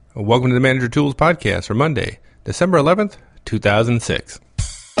Welcome to the Manager Tools Podcast for Monday, December 11th, 2006.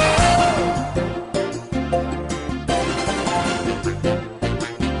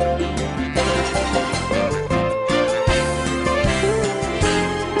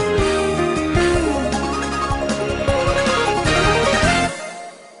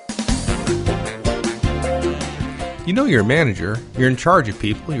 You know you're a manager, you're in charge of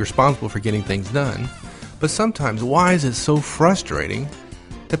people, you're responsible for getting things done, but sometimes why is it so frustrating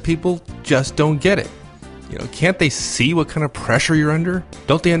that people just don't get it? Can't they see what kind of pressure you're under?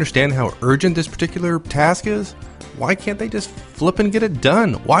 Don't they understand how urgent this particular task is? Why can't they just flip and get it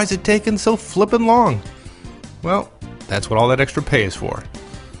done? Why is it taking so flippin' long? Well, that's what all that extra pay is for.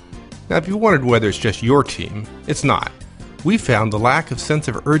 Now, if you wondered whether it's just your team, it's not. We found the lack of sense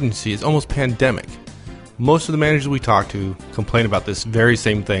of urgency is almost pandemic. Most of the managers we talk to complain about this very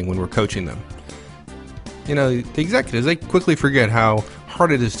same thing when we're coaching them. The executives, they quickly forget how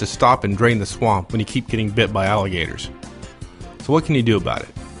hard it is to stop and drain the swamp when you keep getting bit by alligators. So what can you do about it?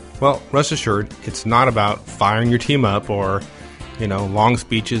 Well, rest assured, it's not about firing your team up or, long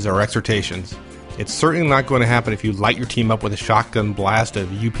speeches or exhortations. It's certainly not going to happen if you light your team up with a shotgun blast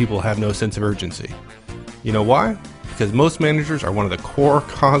of "you people have no sense of urgency." You know why? Because most managers are one of the core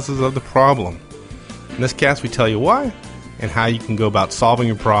causes of the problem. In this cast, we tell you why and how you can go about solving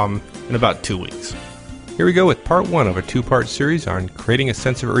your problem in about 2 weeks. Here we go with part 1 of a 2-part series on creating a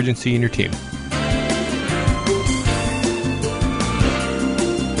sense of urgency in your team.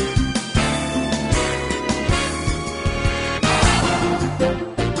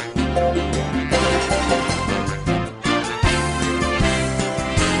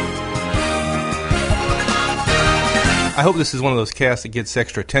 I hope this is one of those casts that gets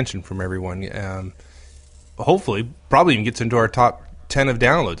extra attention from everyone. Hopefully, probably even gets into our top 10 of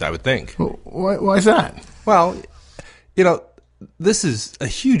downloads, I would think. Why is that? Well, this is a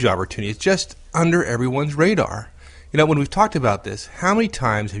huge opportunity. It's just under everyone's radar. When we've talked about this, how many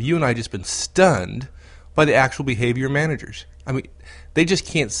times have you and I just been stunned by the actual behavior of managers? I mean, they just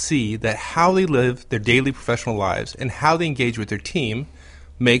can't see that how they live their daily professional lives and how they engage with their team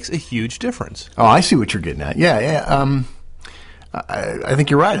makes a huge difference. Oh, I see what you're getting at. Yeah. I think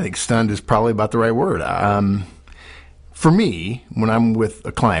you're right. I think stunned is probably about the right word. For me, when I'm with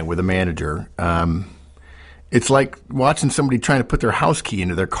a client, with a manager, it's like watching somebody trying to put their house key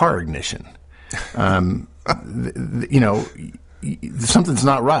into their car ignition. Something's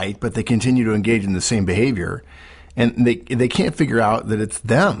not right, but they continue to engage in the same behavior. And they can't figure out that it's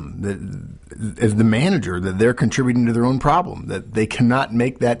them, that as the manager, that they're contributing to their own problem, that they cannot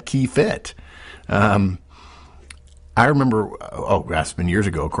make that key fit. I remember, that's been years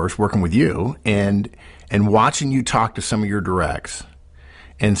ago, of course, working with you and watching you talk to some of your directs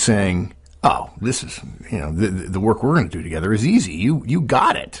and saying, "Oh, this is, the work we're going to do together is easy. You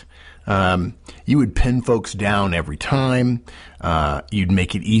got it." You would pin folks down every time. You'd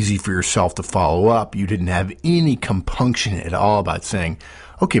make it easy for yourself to follow up. You didn't have any compunction at all about saying,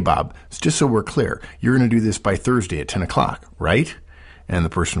 "Okay, Bob, just so we're clear, you're going to do this by Thursday at 10 o'clock, right?" And the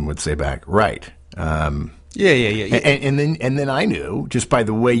person would say back, "Right." Yeah. And then I knew, just by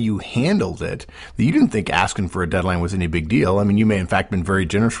the way you handled it, that you didn't think asking for a deadline was any big deal. I mean, you may in fact been very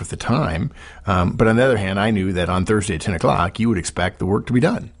generous with the time. But on the other hand, I knew that on Thursday at 10 o'clock, you would expect the work to be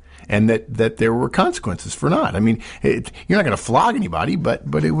done. And that there were consequences for not. I mean, you're not going to flog anybody, but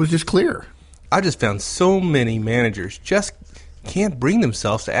it was just clear. I just found so many managers just can't bring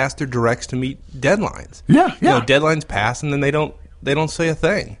themselves to ask their directs to meet deadlines. Yeah. Deadlines pass and then they don't say a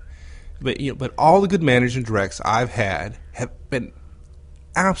thing. But all the good managers and directs I've had have been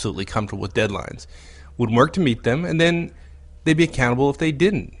absolutely comfortable with deadlines, would work to meet them, and then they'd be accountable if they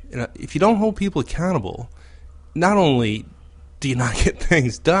didn't. If you don't hold people accountable, not only do you not get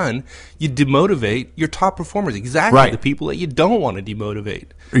things done, you demotivate your top performers, exactly right. The people that you don't want to demotivate.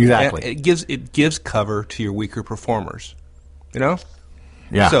 Exactly. And it gives cover to your weaker performers. Yeah,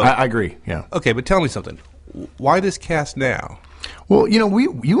 So, I agree. Yeah. Okay, but tell me something. Why this cast now? Well,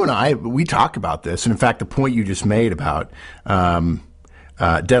 you and I, we talk about this, and in fact, the point you just made about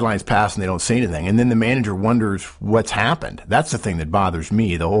deadlines pass and they don't say anything, and then the manager wonders what's happened. That's the thing that bothers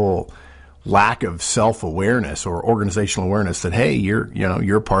me, the whole lack of self-awareness or organizational awareness that, hey,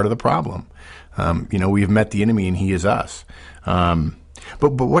 you're part of the problem. We've met the enemy and he is us. But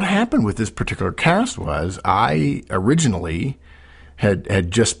what happened with this particular cast was I originally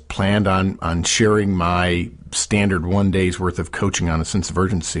had just planned on sharing my standard 1 day's worth of coaching on a sense of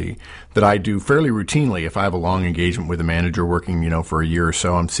urgency that I do fairly routinely. If I have a long engagement with a manager working, for a year or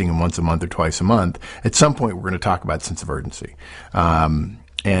so, I'm seeing them once a month or twice a month. At some point, we're going to talk about sense of urgency.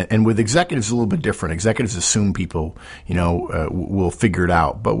 And with executives, it's a little bit different. Executives assume people, will figure it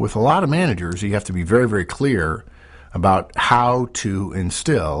out. But with a lot of managers, you have to be very, very clear about how to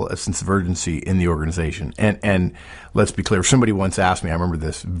instill a sense of urgency in the organization. And let's be clear. Somebody once asked me, I remember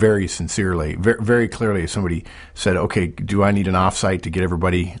this very sincerely, very, very clearly. Somebody said, okay, do I need an offsite to get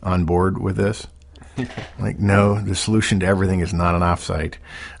everybody on board with this? Like, no, the solution to everything is not an offsite.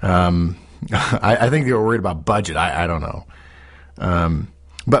 I think they were worried about budget. I don't know.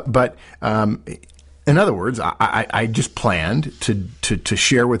 But in other words, I just planned to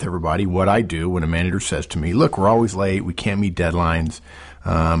share with everybody what I do when a manager says to me, look, we're always late. We can't meet deadlines.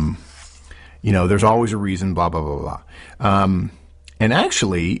 There's always a reason, blah, blah, blah, blah. And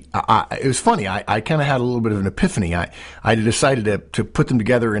actually, it was funny. I kind of had a little bit of an epiphany. I decided to put them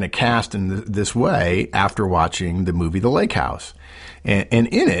together in a cast in this way after watching the movie The Lake House. And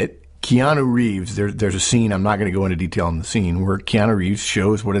in it, Keanu Reeves, there's a scene, I'm not going to go into detail on the scene, where Keanu Reeves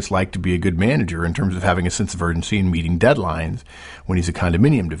shows what it's like to be a good manager in terms of having a sense of urgency and meeting deadlines when he's a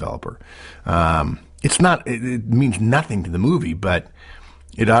condominium developer. It means nothing to the movie, but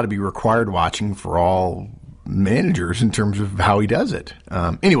it ought to be required watching for all managers in terms of how he does it.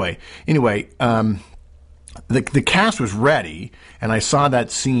 Anyway, the cast was ready, and I saw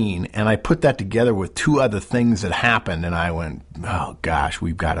that scene, and I put that together with two other things that happened, and I went, "Oh gosh,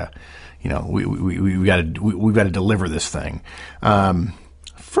 we've got to, we've got to deliver this thing."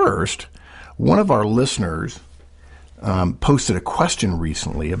 First, one of our listeners posted a question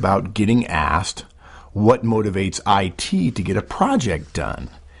recently about getting asked what motivates IT to get a project done,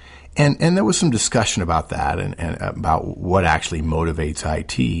 and there was some discussion about that and about what actually motivates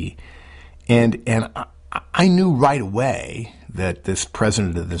IT, and I knew right away that this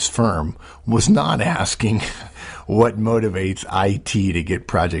president of this firm was not asking what motivates IT to get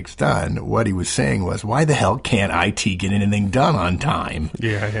projects done. What he was saying was, why the hell can't IT get anything done on time?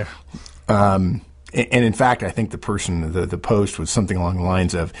 Yeah. And in fact, I think the person, the post was something along the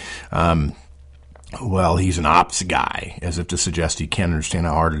lines of, well, he's an ops guy, as if to suggest he can't understand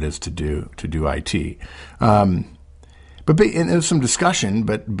how hard it is to do IT. But and there was some discussion,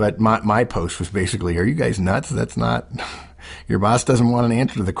 but my post was basically, are you guys nuts? That's not, your boss doesn't want an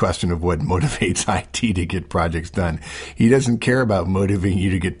answer to the question of what motivates IT to get projects done. He doesn't care about motivating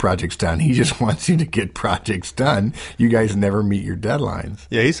you to get projects done. He just wants you to get projects done. You guys never meet your deadlines.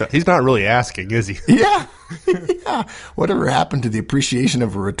 Yeah, he's not really asking, is he? Yeah. Yeah. Whatever happened to the appreciation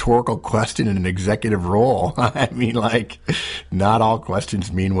of a rhetorical question in an executive role? I mean, not all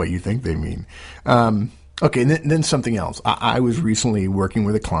questions mean what you think they mean. Okay, and then something else. I was recently working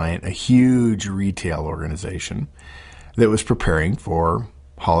with a client, a huge retail organization that was preparing for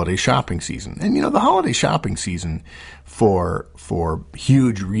holiday shopping season. And, the holiday shopping season for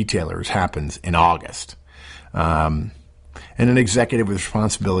huge retailers happens in August. And an executive with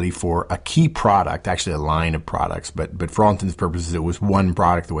responsibility for a key product, actually a line of products, but for all intents and purposes, it was one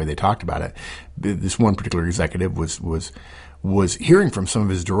product the way they talked about it. This one particular executive was hearing from some of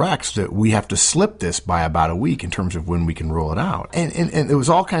his directs that we have to slip this by about a week in terms of when we can roll it out. And there was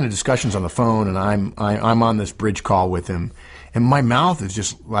all kind of discussions on the phone, and I'm on this bridge call with him, and my mouth is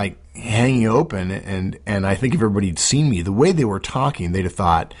just like hanging open. And I think if everybody had seen me, the way they were talking, they'd have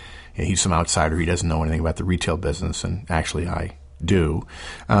thought, he's some outsider. He doesn't know anything about the retail business. And actually I do.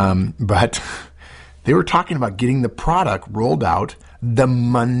 But they were talking about getting the product rolled out the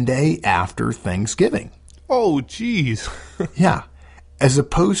Monday after Thanksgiving. Oh, geez. Yeah. As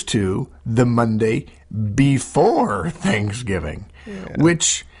opposed to the Monday before Thanksgiving,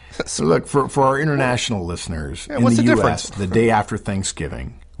 which, look, for our international listeners in the U.S., the day after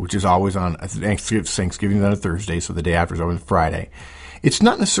Thanksgiving, which is always on Thanksgiving is on a Thursday, so the day after is always Friday. It's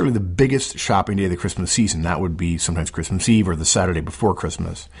not necessarily the biggest shopping day of the Christmas season. That would be sometimes Christmas Eve or the Saturday before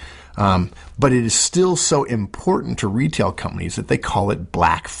Christmas. But it is still so important to retail companies that they call it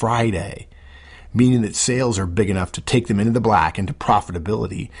Black Friday, meaning that sales are big enough to take them into the black, into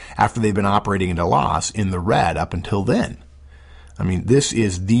profitability, after they've been operating into loss in the red up until then. I mean, this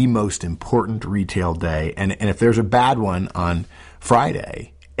is the most important retail day, and if there's a bad one on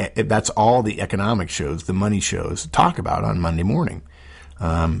Friday, that's all the economic shows, the money shows, talk about on Monday morning.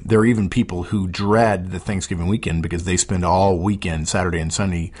 There are even people who dread the Thanksgiving weekend because they spend all weekend, Saturday and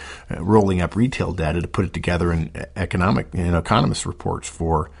Sunday, rolling up retail data to put it together in economist reports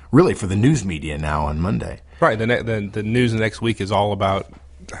for the news media now on Monday. Right. The news the next week is all about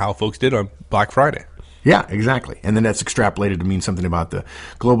how folks did on Black Friday. Yeah, exactly. And then that's extrapolated to mean something about the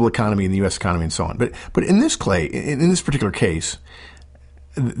global economy and the U.S. economy and so on. But in this particular case,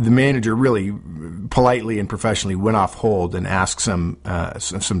 the manager really politely and professionally went off hold and asked some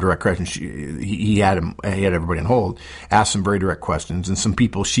direct questions. He had everybody on hold, asked some very direct questions, and some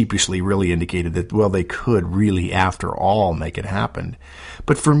people sheepishly really indicated that, well, they could really, after all, make it happen.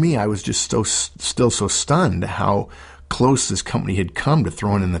 But for me, I was just still so stunned how close this company had come to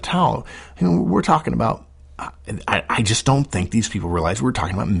throwing in the towel. We're talking about, I just don't think these people realize we're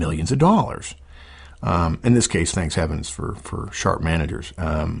talking about millions of dollars. In this case, thanks heavens for sharp managers.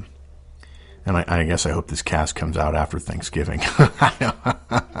 And I guess I hope this cast comes out after Thanksgiving.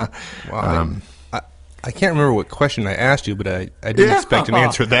 Wow. I can't remember what question I asked you, but I didn't expect an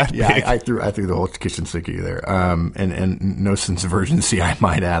answer that big. I threw the whole kitchen sink at you there. And no sense of urgency, I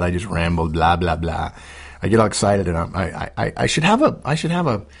might add. I just rambled, blah, blah, blah. I get all excited, and I should have a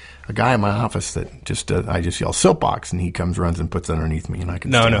guy in my office that I just yell soapbox, and he comes, runs, and puts it underneath me, and I can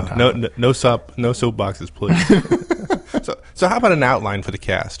no soapboxes, please. So how about an outline for the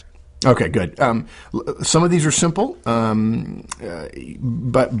cast? Okay, good. Some of these are simple, but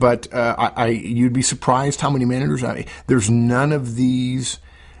you'd be surprised how many managers. There's none of these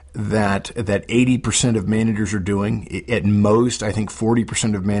that 80% of managers are doing. At most, I think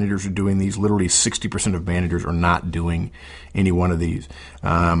 40% of managers are doing these. Literally 60% of managers are not doing any one of these.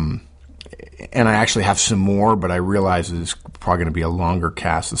 And I actually have some more, but I realize it's probably going to be a longer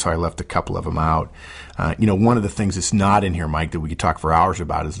cast, and so I left a couple of them out. One of the things that's not in here, Mike, that we could talk for hours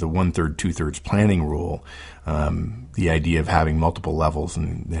about is the 1/3, 2/3 planning rule. The idea of having multiple levels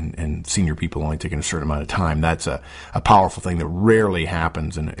and senior people only taking a certain amount of time. That's a powerful thing that rarely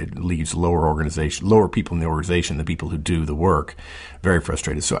happens, and it leaves lower people in the organization, the people who do the work, very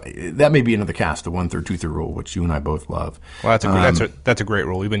frustrated. So that may be another cast, the 1/3, 2/3 rule, which you and I both love. Well, that's a great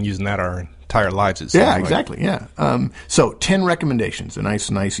rule. We've been using that our entire lives. Yeah, exactly. Like. Yeah. So 10 recommendations, a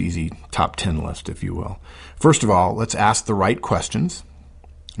nice, easy top 10 list, if you will. First of all, let's ask the right questions.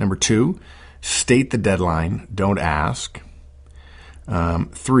 Number 2, state the deadline. Don't ask.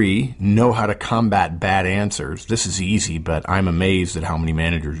 3, know how to combat bad answers. This is easy, but I'm amazed at how many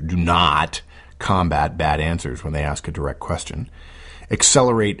managers do not combat bad answers when they ask a direct question.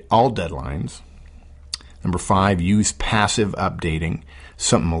 Accelerate all deadlines. Number 5, use passive updating.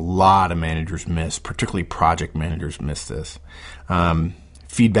 Something a lot of managers miss, particularly project managers miss this.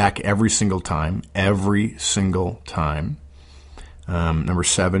 Feedback every single time. Number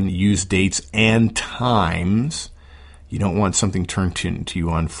 7, use dates and times. You don't want something turned to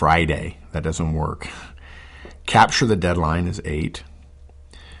you on Friday. That doesn't work. Capture the deadline is 8.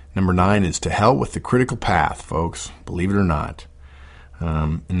 Number 9 is to hell with the critical path, folks. Believe it or not.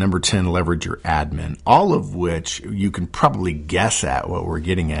 And number 10, leverage your admin. All of which you can probably guess at what we're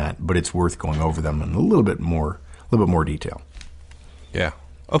getting at, but it's worth going over them in a little bit more detail. Yeah.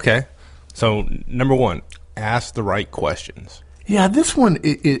 Okay. So number 1, ask the right questions. Yeah, this one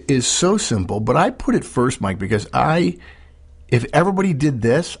is so simple, but I put it first, Mike, because if everybody did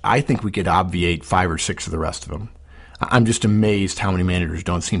this, I think we could obviate 5 or 6 of the rest of them. I'm just amazed how many managers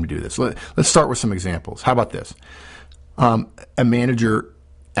don't seem to do this. Let's start with some examples. How about this? A manager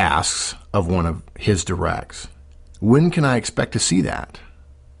asks of one of his directs, when can I expect to see that?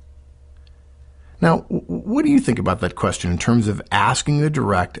 Now, what do you think about that question in terms of asking the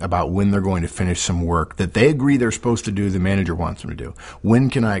direct about when they're going to finish some work that they agree they're supposed to do, the manager wants them to do?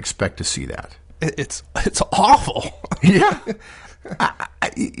 When can I expect to see that? It's awful. Yeah.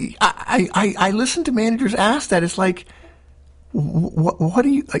 I listen to managers ask that. It's like, what are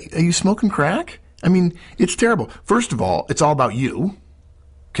you smoking crack? I mean, it's terrible. First of all, it's all about you.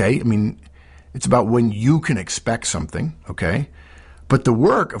 Okay? I mean, it's about when you can expect something. Okay? But the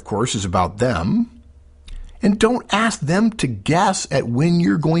work, of course, is about them. And don't ask them to guess at when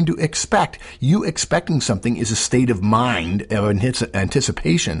you're going to expect. You expecting something is a state of mind of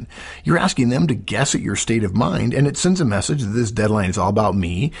anticipation. You're asking them to guess at your state of mind, and it sends a message that this deadline is all about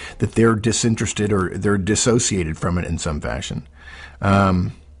me, that they're disinterested or they're dissociated from it in some fashion.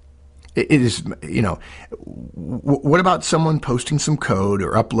 It is, what about someone posting some code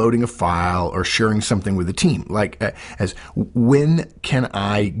or uploading a file or sharing something with the team? Like, as, when can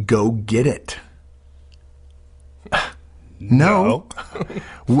I go get it? No.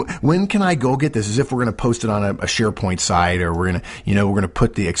 When can I go get this? As if we're going to post it on a SharePoint site, or we're going to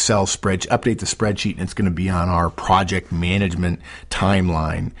put the Excel spreadsheet, update the spreadsheet, and it's going to be on our project management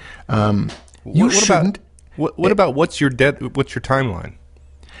timeline. What about what's your timeline?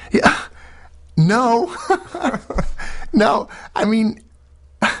 Yeah. No. No. I mean,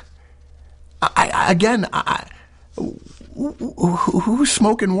 who's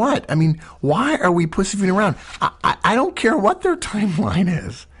smoking what? I mean, why are we pussyfooting around? I don't care what their timeline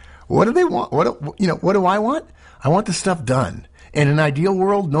is. What do they want? What do I want? I want the stuff done. In an ideal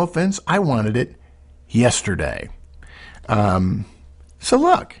world, no offense, I wanted it yesterday. So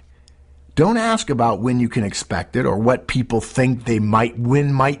look, don't ask about when you can expect it or what people think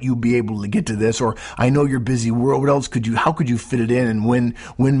when might you be able to get to this, or I know you're busy. How could you fit it in, and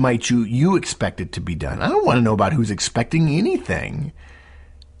when might you expect it to be done? I don't want to know about who's expecting anything.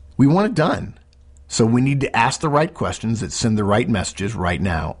 We want it done. So we need to ask the right questions that send the right messages right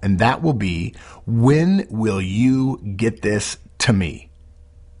now. And that will be, when will you get this to me?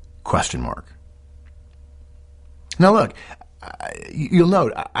 Question mark. Now look, you'll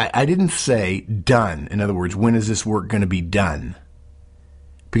note, I didn't say done. In other words, when is this work going to be done?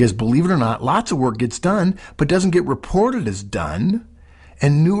 Because believe it or not, lots of work gets done, but doesn't get reported as done.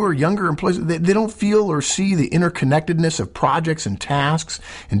 And newer, younger employees, they don't feel or see the interconnectedness of projects and tasks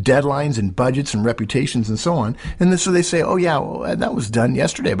and deadlines and budgets and reputations and so on. And so they say, oh yeah, well, that was done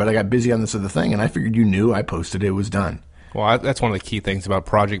yesterday, but I got busy on this other thing, and I figured you knew. I posted it was done. Well, that's one of the key things about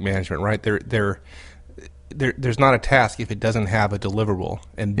project management, right? There's not a task if it doesn't have a deliverable,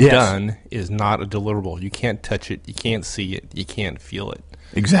 and Yes. done is not a deliverable. You can't touch it, you can't see it, you can't feel it.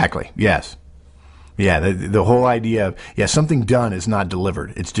 Exactly. Yes. Yeah. The whole idea of, something done is not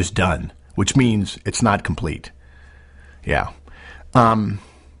delivered. It's just done, which means it's not complete. Yeah.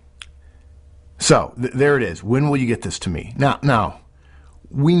 So there it is. When will you get this to me? Now,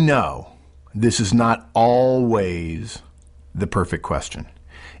 we know this is not always the perfect question.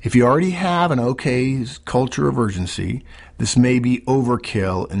 If you already have an okay culture of urgency, this may be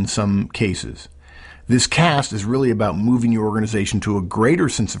overkill in some cases. This cast is really about moving your organization to a greater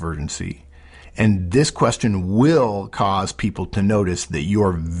sense of urgency. And this question will cause people to notice that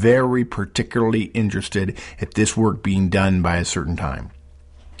you're very particularly interested at this work being done by a certain time.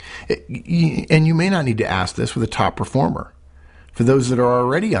 And you may not need to ask this with a top performer. For those that are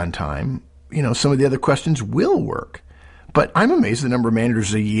already on time, some of the other questions will work. But I'm amazed at the number of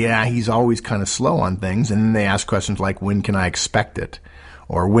managers say, he's always kind of slow on things. And then they ask questions like, when can I expect it?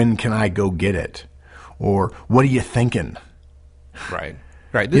 Or when can I go get it? Or what are you thinking? Right.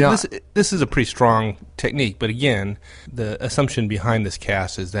 This is a pretty strong technique. But again, the assumption behind this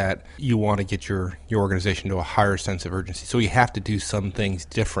cast is that you want to get your organization to a higher sense of urgency. So you have to do some things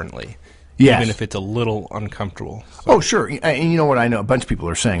differently. Yes. Even if it's a little uncomfortable. So. Oh, sure. And you know what I know? A bunch of people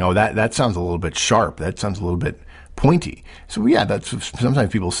are saying, that sounds a little bit sharp. That sounds a little bit pointy. So that's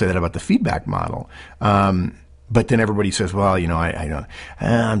sometimes people say that about the feedback model. But then everybody says, well,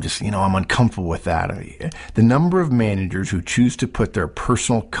 I'm just, I'm uncomfortable with that. The number of managers who choose to put their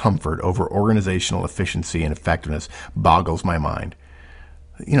personal comfort over organizational efficiency and effectiveness boggles my mind.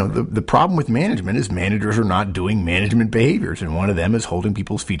 The problem with management is managers are not doing management behaviors, and one of them is holding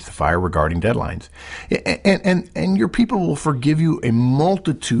people's feet to the fire regarding deadlines. And your people will forgive you a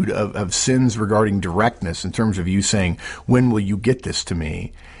multitude of sins regarding directness in terms of you saying, when will you get this to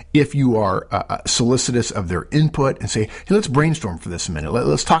me? If you are solicitous of their input and say, hey, let's brainstorm for this a minute.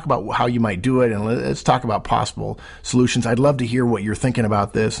 Let's talk about how you might do it, and let's talk about possible solutions. I'd love to hear what you're thinking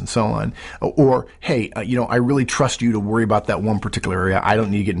about this, and so on. Or, hey, I really trust you to worry about that one particular area. I don't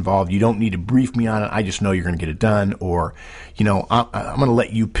need to get involved. You don't need to brief me on it. I just know you're going to get it done. Or, I'm going to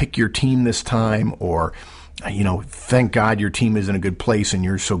let you pick your team this time. Or, thank God your team is in a good place and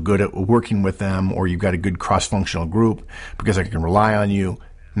you're so good at working with them, or you've got a good cross-functional group because I can rely on you.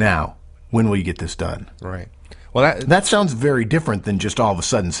 Now, when will you get this done? Right. Well, that sounds very different than just all of a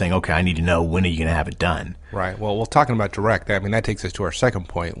sudden saying, okay, I need to know, when are you going to have it done? Right. Well, talking about direct, that takes us to our second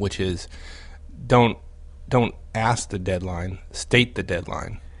point, which is don't ask the deadline, state the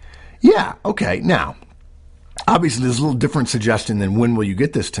deadline. Yeah, okay. Now, obviously there's a little different suggestion than when will you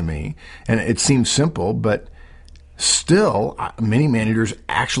get this to me, and it seems simple, but still, many managers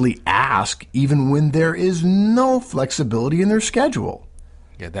actually ask even when there is no flexibility in their schedule.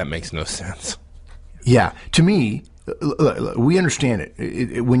 Yeah, that makes no sense. Yeah, to me, we understand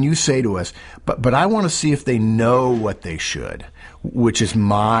it when you say to us, but I want to see if they know what they should, which is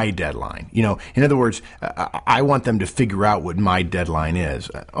my deadline. In other words, I want them to figure out what my deadline is.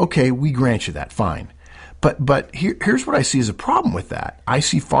 Okay, we grant you that, fine. But here's what I see as a problem with that. I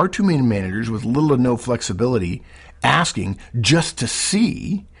see far too many managers with little to no flexibility asking just to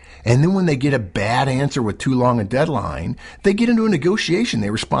see, and then when they get a bad answer with too long a deadline, they get into a negotiation. They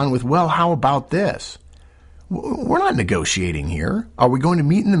respond with, well, how about this? We're not negotiating here. Are we going to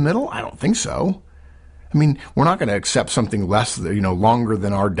meet in the middle? I don't think so. I mean, we're not going to accept something less, longer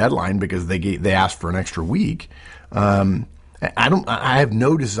than our deadline because they asked for an extra week. I have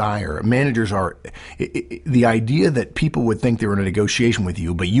no desire. Managers are, the idea that people would think they're in a negotiation with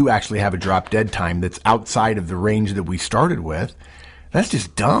you, but you actually have a drop dead time that's outside of the range that we started with. That's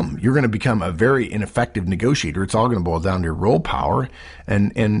just dumb. You're going to become a very ineffective negotiator. It's all going to boil down to your role power,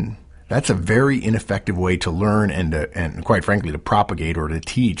 and that's a very ineffective way to learn and quite frankly to propagate or to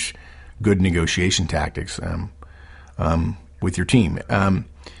teach good negotiation tactics with your team.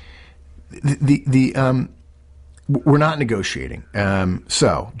 We're not negotiating,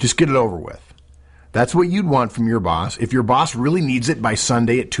 so just get it over with. That's what you'd want from your boss. If your boss really needs it by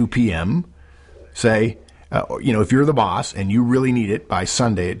Sunday at 2 p.m., say. If you're the boss and you really need it by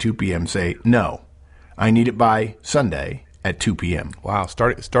Sunday at 2 p.m., say, no, I need it by Sunday at 2 p.m. Wow.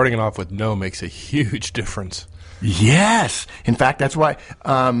 Starting it off with no makes a huge difference. Yes. In fact, that's why,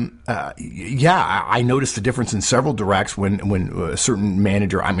 I noticed the difference in several directs when a certain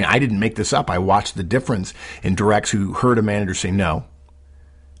manager, I didn't make this up. I watched the difference in directs who heard a manager say, no,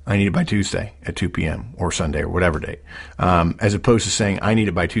 I need it by Tuesday at 2 p.m. or Sunday or whatever date, as opposed to saying, I need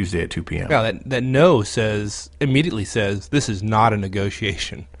it by Tuesday at 2 p.m. Yeah, that no immediately says this is not a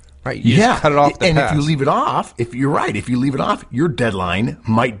negotiation, right? You just cut it off the pass. If you leave it off, if you leave it off, your deadline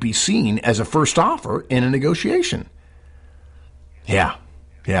might be seen as a first offer in a negotiation. Yeah.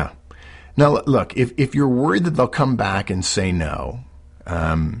 Now, look, if you're worried that they'll come back and say no,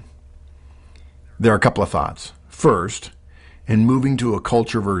 there are a couple of thoughts. First, in moving to a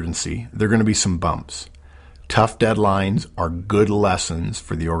culture of urgency, there are going to be some bumps. Tough deadlines are good lessons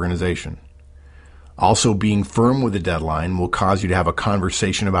for the organization. Also, being firm with a deadline will cause you to have a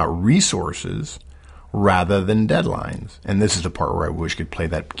conversation about resources rather than deadlines. And this is the part where I wish I could play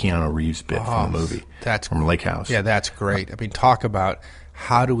that Keanu Reeves bit from the movie, from Lake House. Yeah, that's great. Talk about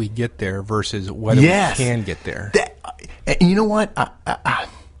how do we get there versus whether we can get there. And you know what?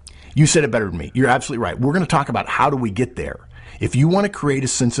 You said it better than me. You're absolutely right. We're going to talk about how do we get there. If you want to create a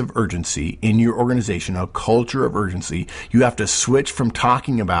sense of urgency in your organization, a culture of urgency, you have to switch from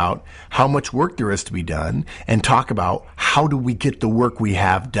talking about how much work there is to be done and talk about how do we get the work we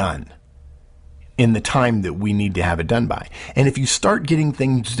have done in the time that we need to have it done by. And if you start getting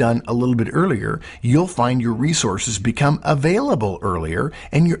things done a little bit earlier, you'll find your resources become available earlier.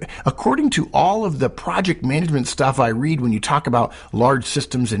 And according to all of the project management stuff I read when you talk about large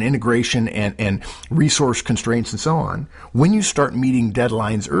systems and integration and resource constraints and so on, when you start meeting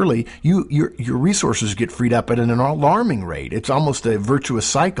deadlines early, your resources get freed up at an alarming rate. It's almost a virtuous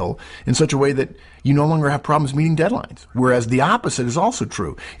cycle in such a way that you no longer have problems meeting deadlines. Whereas the opposite is also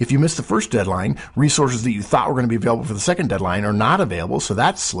true. If you miss the first deadline, resources that you thought were going to be available for the second deadline are not available, so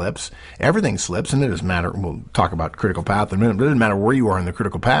that slips. Everything slips, and it doesn't matter. We'll talk about critical path in a minute, but it doesn't matter where you are in the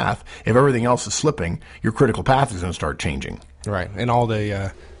critical path. If everything else is slipping, your critical path is going to start changing. Right, and all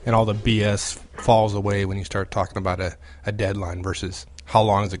the BS falls away when you start talking about a deadline versus how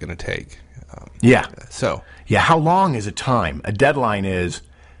long is it going to take. How long is a time? A deadline is,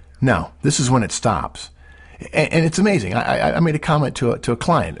 no, this is when it stops. And it's amazing. I made a comment to a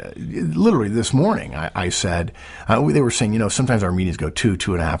client literally this morning. I said, they were saying, sometimes our meetings go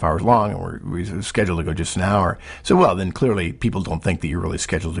 2.5 hours long, and we're scheduled to go just an hour. So, well, then clearly people don't think that you're really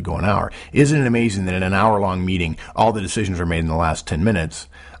scheduled to go an hour. Isn't it amazing that in an hour-long meeting, all the decisions are made in the last 10 minutes,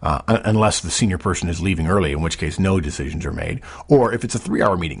 unless the senior person is leaving early, in which case no decisions are made. Or if it's a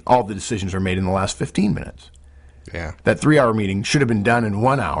 3-hour meeting, all the decisions are made in the last 15 minutes. Yeah. That 3-hour meeting should have been done in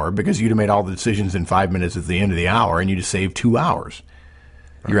 1 hour because you'd have made all the decisions in 5 minutes at the end of the hour and you'd have saved 2 hours.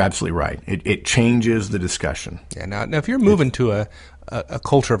 Right. You're absolutely right. It changes the discussion. Yeah. Now if you're moving to a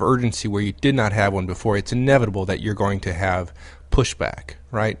culture of urgency where you did not have one before, it's inevitable that you're going to have pushback,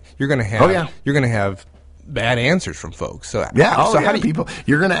 right? You're going to have bad answers from folks. So how do people?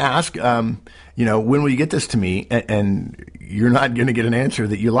 You're going to ask, when will you get this to me? And you're not going to get an answer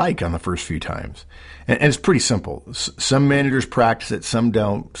that you like on the first few times. And it's pretty simple. Some managers practice it, some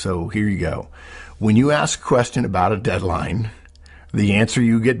don't. So here you go. When you ask a question about a deadline, the answer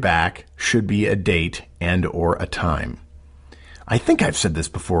you get back should be a date and or a time. I think I've said this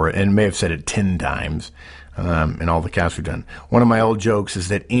before and may have said it 10 times. In all the casts we've done. One of my old jokes is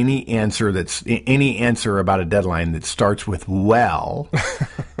that any answer about a deadline that starts with well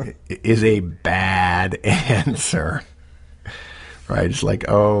is a bad answer. Right? It's like,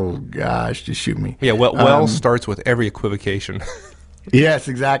 oh gosh, just shoot me. Yeah, well starts with every equivocation. Yes,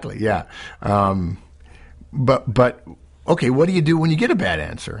 exactly. Yeah. But okay, what do you do when you get a bad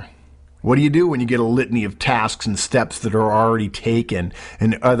answer? What do you do when you get a litany of tasks and steps that are already taken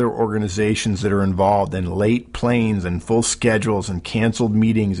and other organizations that are involved in late planes and full schedules and canceled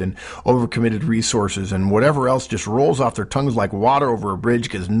meetings and overcommitted resources and whatever else just rolls off their tongues like water over a bridge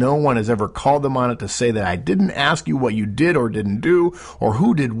because no one has ever called them on it to say that I didn't ask you what you did or didn't do or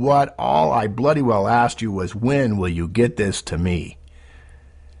who did what. All I bloody well asked you was, when will you get this to me?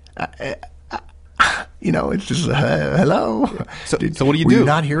 It's just, hello. So what do you Were do? you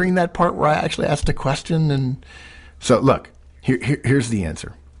not hearing that part where I actually asked a question? And so, look, here's the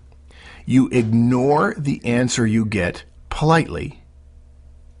answer. You ignore the answer you get politely,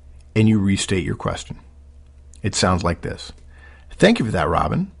 and you restate your question. It sounds like this. Thank you for that,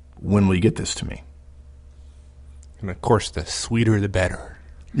 Robin. When will you get this to me? And of course, the sweeter the better.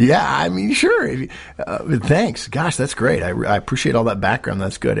 Yeah, I mean, sure. Thanks. Gosh, that's great. I appreciate all that background.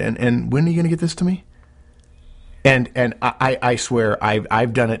 That's good. And when are you going to get this to me? And I swear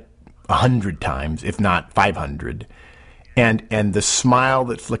I've done it 100 times, if not 500. And the smile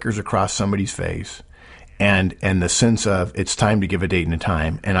that flickers across somebody's face, and the sense of it's time to give a date and a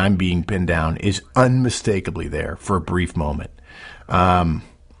time, and I'm being pinned down, is unmistakably there for a brief moment.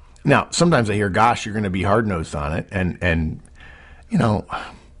 Now, sometimes I hear, "Gosh, you're going to be hard nosed on it," and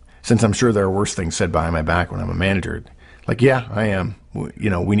since I'm sure there are worse things said behind my back when I'm a manager, like, yeah, I am.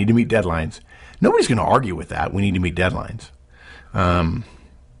 We need to meet deadlines. Nobody's going to argue with that. We need to meet deadlines.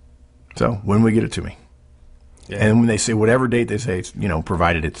 So when we get it to me. Yeah. And when they say whatever date they say,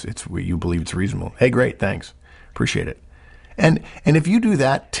 provided it's you believe it's reasonable. Hey, great, thanks, appreciate it. And if you do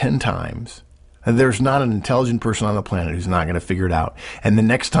that 10 times, there's not an intelligent person on the planet who's not going to figure it out. And the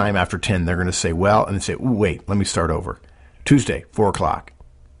next time after 10, they're going to say, well, and they say, wait, let me start over. Tuesday, 4:00.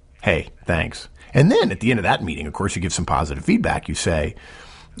 Hey, thanks. And then at the end of that meeting, of course, you give some positive feedback. You say,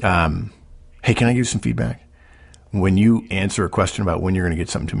 hey, can I give you some feedback? When you answer a question about when you're going to get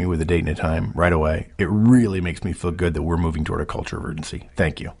something to me with a date and a time right away, it really makes me feel good that we're moving toward a culture of urgency.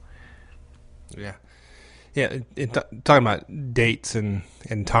 Thank you. Yeah. Yeah. Talking about dates and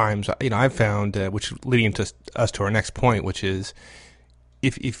times, I've found, which leading into us to our next point, which is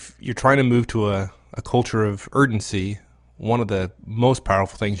if you're trying to move to a culture of urgency, one of the most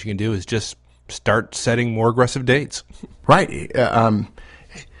powerful things you can do is just start setting more aggressive dates. Right.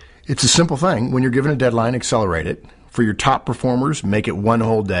 It's a simple thing. When you're given a deadline, accelerate it. For your top performers, make it one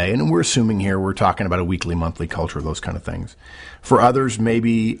whole day. And we're assuming here we're talking about a weekly, monthly culture, those kind of things. For others,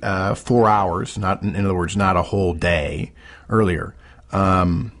 maybe 4 hours, in other words, not a whole day earlier.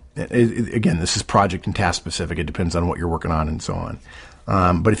 Again, this is project and task specific. It depends on what you're working on and so on.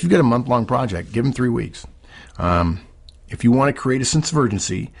 But if you've got a month-long project, give them 3 weeks. If you want to create a sense of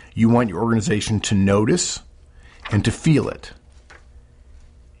urgency, you want your organization to notice and to feel it.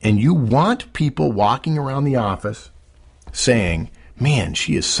 And you want people walking around the office saying, man,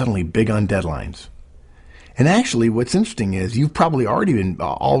 she is suddenly big on deadlines. And actually, what's interesting is you've probably already been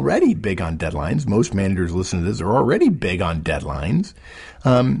big on deadlines. Most managers listening to this are already big on deadlines.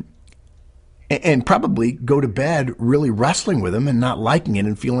 And probably go to bed really wrestling with them and not liking it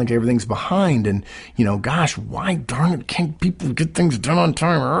and feeling like everything's behind. And, gosh, why darn it can't people get things done on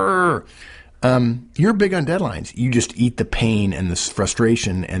time? You're big on deadlines. You just eat the pain and the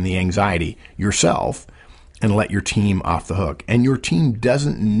frustration and the anxiety yourself and let your team off the hook. And your team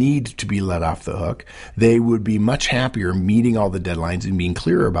doesn't need to be let off the hook. They would be much happier meeting all the deadlines and being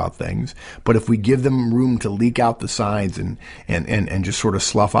clear about things. But if we give them room to leak out the sides and just sort of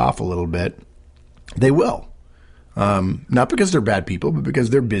slough off a little bit, they will. Not because they're bad people, but because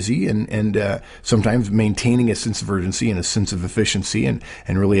they're busy and sometimes maintaining a sense of urgency and a sense of efficiency and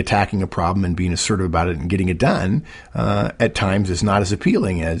really attacking a problem and being assertive about it and getting it done at times is not as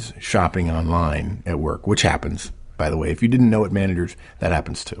appealing as shopping online at work, which happens, by the way. If you didn't know it, managers, that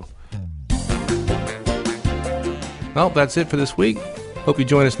happens too. Well, that's it for this week. Hope you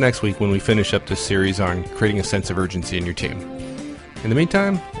join us next week when we finish up this series on creating a sense of urgency in your team. In the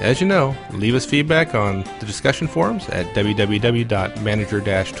meantime, as you know, leave us feedback on the discussion forums at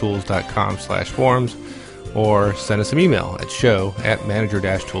www.manager-tools.com/forums or send us an email at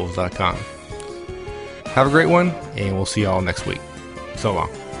show@manager-tools.com. Have a great one, and we'll see you all next week. So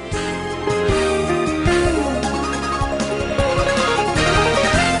long.